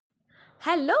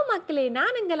Hello மக்களே!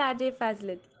 நான் உங்கள் அஜய்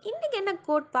ஃபாசிலத். இன்னைக்கு என்ன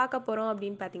கோட் பார்க்க போறோம்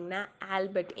அப்படின்னு பார்த்தீங்கன்னா,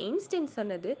 ஆல்பர்ட் எயின்ஸ்டைன்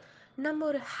சொன்னது, நம்ம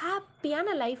ஒரு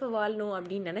ஹேப்பியான லைஃப்ப வாழணும்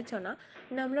அப்படின்னு நெனைச்சோன்னா,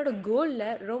 நம்மளோட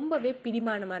கோல்ல ரொம்பவே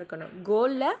பிடிமானமா இருக்கணும்.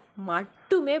 கோல்ல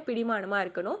மட்டுமே பிடிமானமா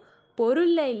இருக்கணும்.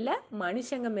 பொருள்ல இல்ல,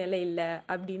 மனுஷங்க மேல இல்ல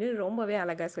அப்படின்னு ரொம்பவே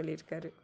அழகா சொல்லியிருக்காரு.